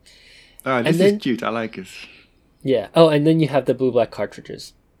this. This is cute. I like it. Yeah. Oh, and then you have the blue-black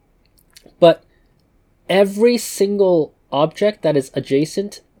cartridges. But every single object that is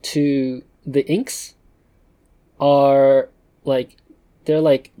adjacent to the inks are like, they're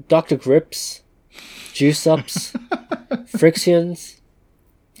like Dr. Grips, Juice Ups, Frictions.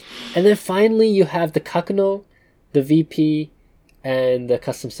 And then finally you have the Kakuno, the VP, and the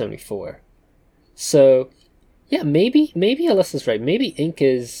Custom 74. So, yeah, maybe Alyssa's right. Maybe ink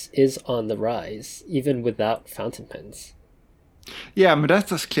is on the rise, even without fountain pens. Yeah, I mean, that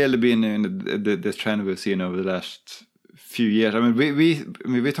has clearly been the trend we've seen over the last few years. I mean,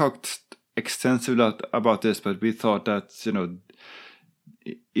 we talked extensively about this, but we thought that, you know,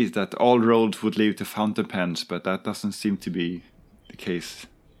 is that all roads would lead to fountain pens, but that doesn't seem to be the case.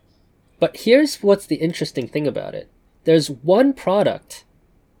 But here's what's the interesting thing about it. There's one product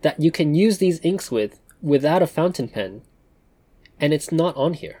that you can use these inks with without a fountain pen, and it's not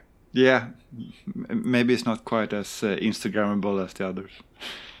on here. Yeah, maybe it's not quite as Instagrammable as the others.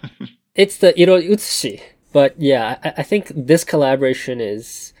 It's the Iro Utsushi. But yeah, I think this collaboration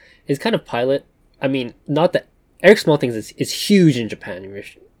is kind of Pilot. I mean, not that Eric Smallthings is huge in Japan,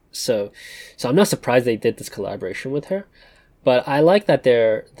 so I'm not surprised they did this collaboration with her. But I like that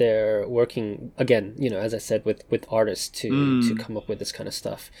they're working again, you know, as I said, with artists to come up with this kind of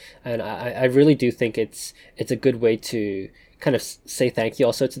stuff, and I really do think it's a good way to kind of say thank you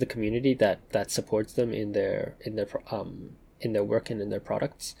also to the community that supports them in their work and in their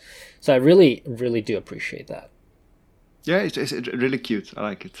products. So I really do appreciate that. Yeah, it's really cute. I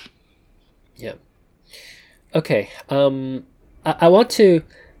like it. Yeah. Okay. I want to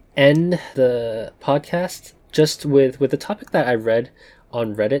end the podcast just with the topic that I read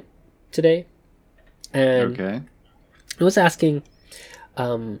on Reddit today. And it was asking,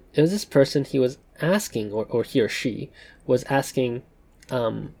 it was this person, he was asking, or he or she was asking,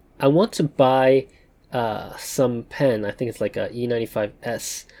 I want to buy some pen, I think it's like a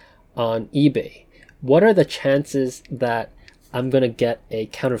E95S on eBay. What are the chances that I'm going to get a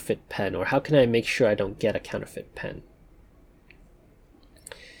counterfeit pen, or how can I make sure I don't get a counterfeit pen?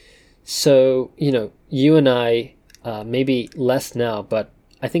 So, you know, you and I maybe less now, but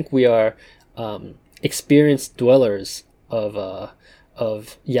I think we are experienced dwellers of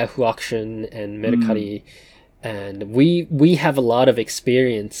Yahoo Auction and Mercari, and we have a lot of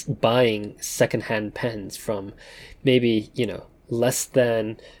experience buying secondhand pens from maybe less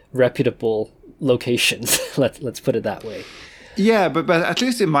than reputable locations. Let's put it that way. Yeah, but at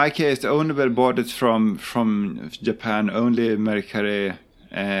least in my case, I only bought it from Japan, only Mercari,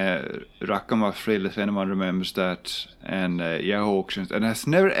 Rakama Frill, if anyone remembers that, and Yahoo Auctions, and it has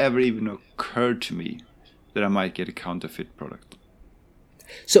never ever even occurred to me that I might get a counterfeit product.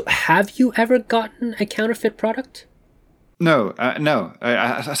 So have you ever gotten a counterfeit product? No, no.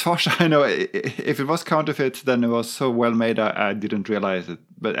 As far as I know, if it was counterfeit, then it was so well made I didn't realize it.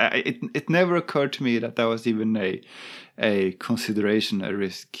 But it never occurred to me that was even a consideration, a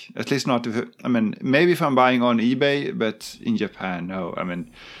risk. At least not if maybe if I'm buying on eBay, but in Japan, no.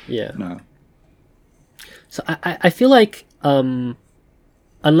 No. So I feel like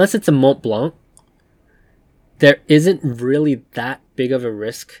unless it's a Mont Blanc, there isn't really that big of a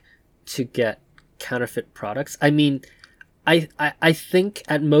risk to get counterfeit products. I mean, I think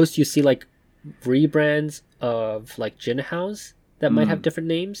at most you see like rebrands of like gin house that might have different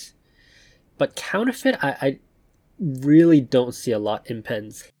names, but counterfeit I really don't see a lot in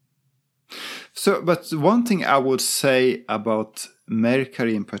pens. So, but one thing I would say about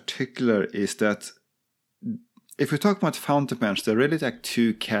Mercari in particular is that if we talk about fountain pens, there are really like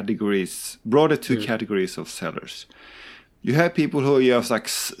two categories of sellers. You have people who are just like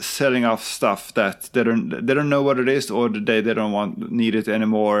selling off stuff that they don't know what it is, or they don't need it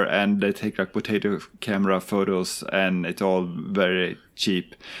anymore, and they take like potato camera photos, and it's all very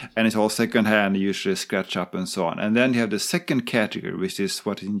cheap, and it's all secondhand, usually scratch up and so on. And then you have the second category, which is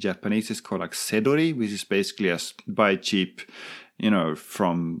what in Japanese is called like sedori, which is basically as buy cheap,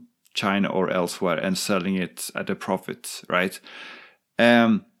 from China or elsewhere and selling it at a profit, right?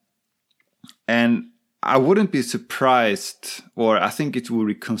 And I wouldn't be surprised, or I think it would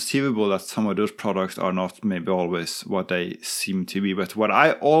be conceivable that some of those products are not maybe always what they seem to be. But what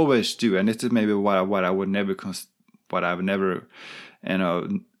I always do, and this is maybe what I would never, what I've never,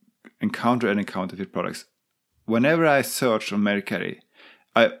 encountered any counterfeit products. Whenever I search on Mercari,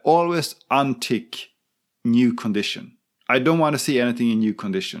 I always untick new condition. I don't want to see anything in new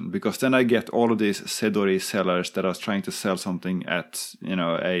condition, because then I get all of these sedori sellers that are trying to sell something at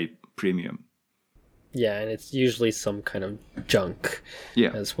a premium. Yeah, and it's usually some kind of junk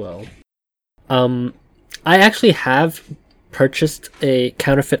as well. I actually have purchased a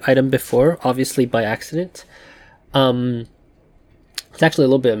counterfeit item before, obviously by accident. It's actually a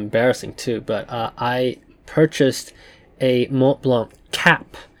little bit embarrassing too, but I purchased a Mont Blanc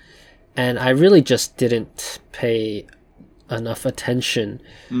cap, and I really just didn't pay enough attention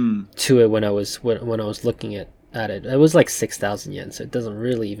to it when I was looking at it. It was like 6,000 yen, so it doesn't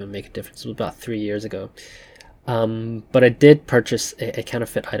really even make a difference. It was about 3 years ago. But I did purchase a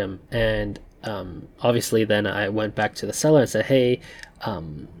counterfeit item, and obviously then I went back to the seller and said, hey,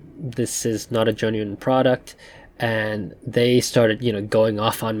 this is not a genuine product, and they started going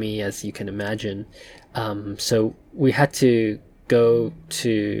off on me, as you can imagine. So we had to go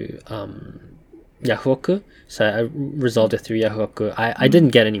to Yahoo. So I resolved it through Yahoo. I didn't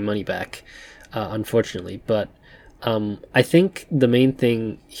get any money back, unfortunately, but I think the main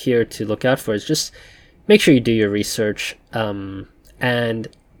thing here to look out for is just make sure you do your research, and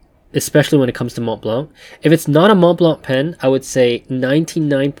especially when it comes to Mont Blanc. If it's not a Mont Blanc pen, I would say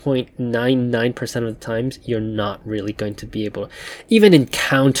 99.99% of the times you're not really going to be able to even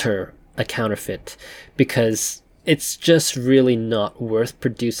encounter a counterfeit, because it's just really not worth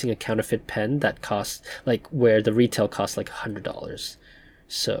producing a counterfeit pen that costs where the retail costs like $100.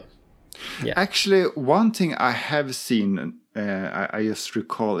 So yeah. Actually, one thing I have seen, I just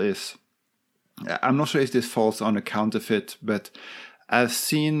recall, is, I'm not sure if this falls on a counterfeit, but I've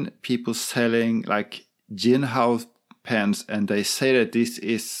seen people selling like gin house pens, and they say that this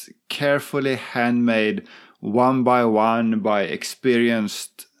is carefully handmade one by one by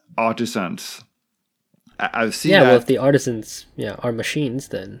experienced artisans. I've seen that. Well, if the artisans are machines,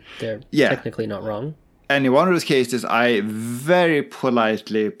 then they're technically not wrong. And in one of those cases, I very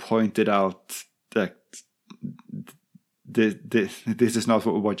politely pointed out that this is not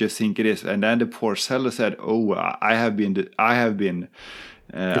what you think it is. And then the poor seller said, "Oh, I have been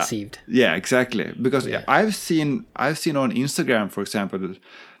deceived." Yeah, exactly. Because I've seen on Instagram, for example,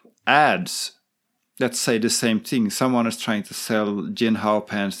 ads that say the same thing. Someone is trying to sell Jinhao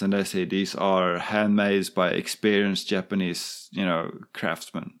pens, and they say these are handmade by experienced Japanese,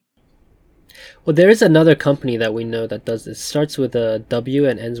 craftsmen. Well, there is another company that we know that does this. Starts with a W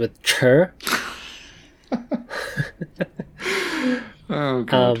and ends with Chur. Oh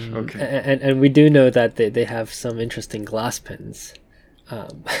god. Okay. And we do know that they have some interesting glass pens.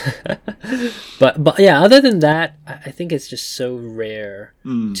 But yeah, other than that, I think it's just so rare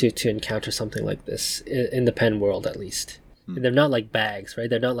to encounter something like this in the pen world, at least. And they're not like bags, right?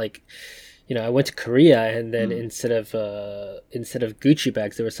 They're not like, I went to Korea and then instead of Gucci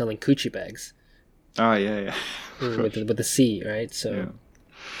bags, they were selling Gucci bags. Oh yeah. with the C, right? So. Yeah.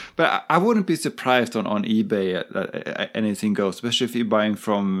 But I wouldn't be surprised on eBay that anything goes, especially if you're buying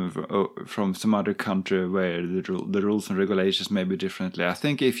from some other country where the rules and regulations may be differently. I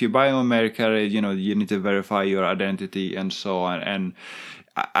think if you buy in America, you need to verify your identity and so on. And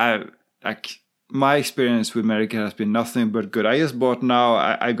my experience with America has been nothing but good. I just bought now.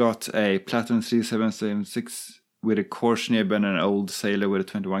 I got a Platinum 3776. With a coarse nib and an old Sailor with a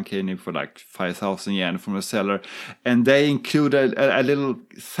 21K nib for like 5,000 yen from a seller. And they included a little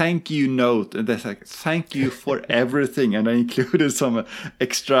thank you note. And they're like, thank you for everything. And I included some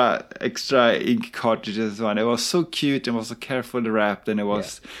extra ink cartridges. And it was so cute and was so carefully wrapped. And it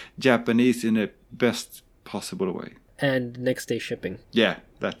was Japanese in the best possible way. And next day shipping. Yeah,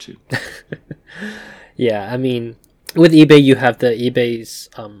 that too. Yeah, I mean, with eBay, you have the eBay's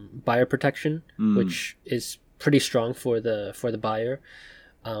buyer protection, which is pretty strong for the buyer.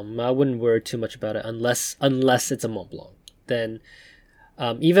 I wouldn't worry too much about it unless it's a Mont Blanc. Then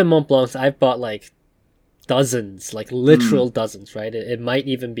even Mont Blancs, I've bought like dozens, like literal dozens, right? It might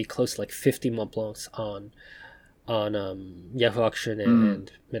even be close to like 50 Mont Blancs on Yahoo Auction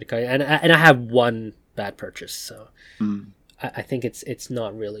and Mercari, and I have one bad purchase, so I think it's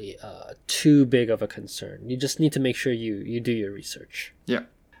not really too big of a concern. You just need to make sure you do your research. Yeah.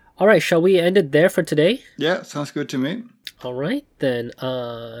 All right, shall we end it there for today? Yeah, sounds good to me. All right, then.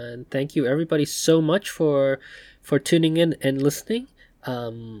 Thank you, everybody, so much for tuning in and listening.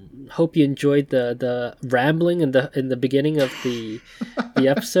 Hope you enjoyed the rambling in the beginning of the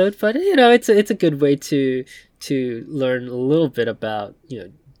episode, but it's a good way to learn a little bit about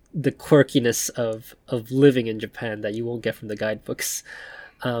the quirkiness of living in Japan that you won't get from the guidebooks.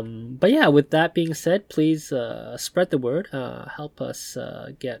 But yeah, with that being said, please spread the word. Help us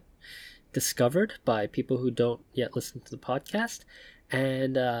get discovered by people who don't yet listen to the podcast.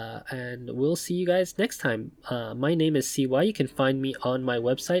 And we'll see you guys next time. My name is CY. You can find me on my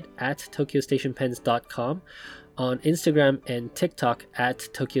website at tokyostationpens.com, on Instagram and TikTok at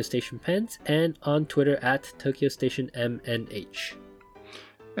tokyostationpens, and on Twitter at tokyostationmnh.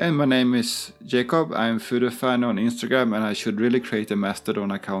 And my name is Jacob. I'm Fudofan on Instagram, and I should really create a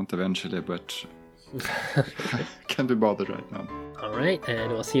Mastodon account eventually, but can't be bothered right now. All right,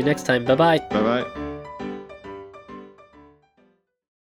 and we'll see you next time. Bye-bye. Bye-bye.